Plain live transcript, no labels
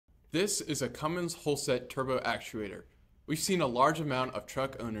This is a Cummins Holset turbo actuator. We've seen a large amount of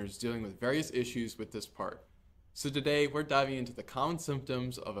truck owners dealing with various issues with this part. So today we're diving into the common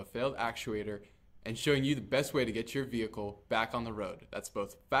symptoms of a failed actuator and showing you the best way to get your vehicle back on the road that's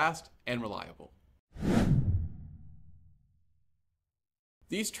both fast and reliable.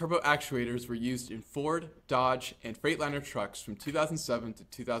 These turbo actuators were used in Ford, Dodge, and Freightliner trucks from 2007 to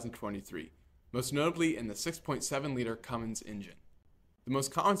 2023, most notably in the 6.7-liter Cummins engine. The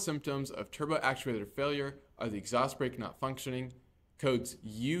most common symptoms of turbo actuator failure are the exhaust brake not functioning, codes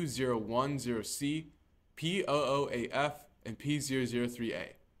U010C, P003A, and P003A,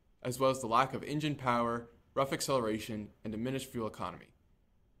 as well as the lack of engine power, rough acceleration, and diminished fuel economy.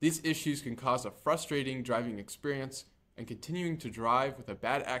 These issues can cause a frustrating driving experience, and continuing to drive with a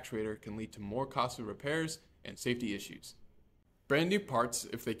bad actuator can lead to more costly repairs and safety issues. Brand new parts,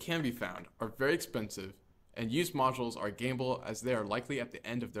 if they can be found, are very expensive, and used modules are gamble as they are likely at the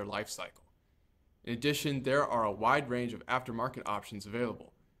end of their life cycle. In addition, there are a wide range of aftermarket options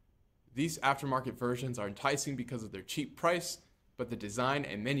available. These aftermarket versions are enticing because of their cheap price, but the design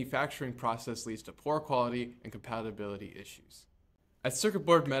and manufacturing process leads to poor quality and compatibility issues. At Circuit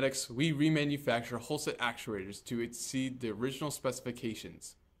Board Medics, we remanufacture Holset actuators to exceed the original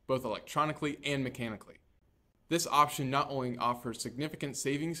specifications, both electronically and mechanically. This option not only offers significant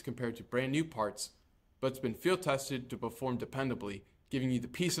savings compared to brand new parts, but it's been field tested to perform dependably, giving you the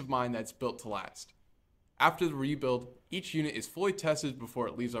peace of mind that it's built to last. After the rebuild, each unit is fully tested before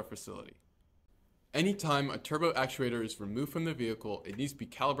it leaves our facility. Anytime a turbo actuator is removed from the vehicle, it needs to be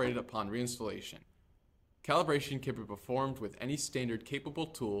calibrated upon reinstallation. Calibration can be performed with any standard capable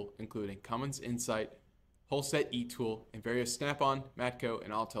tool, including Cummins Insight, Holset E-Tool, and various Snap-on, Matco,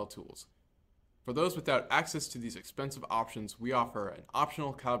 and Autel tools. For those without access to these expensive options, we offer an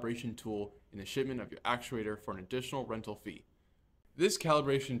optional calibration tool in the shipment of your actuator for an additional rental fee. This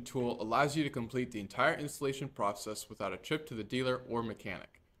calibration tool allows you to complete the entire installation process without a trip to the dealer or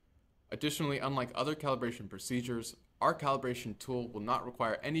mechanic. Additionally, unlike other calibration procedures, our calibration tool will not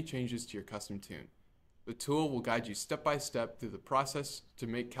require any changes to your custom tune. The tool will guide you step by step through the process to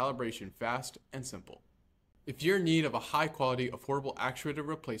make calibration fast and simple. If you're in need of a high-quality, affordable actuator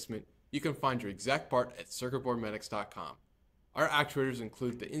replacement, you can find your exact part at circuitboardmedics.com. Our actuators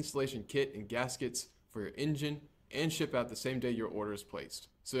include the installation kit and gaskets for your engine and ship out the same day your order is placed,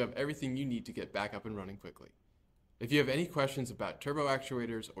 so you have everything you need to get back up and running quickly. If you have any questions about turbo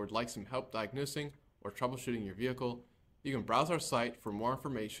actuators or would like some help diagnosing or troubleshooting your vehicle, you can browse our site for more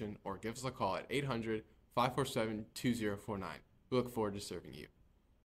information or give us a call at 800-547-2049. We look forward to serving you.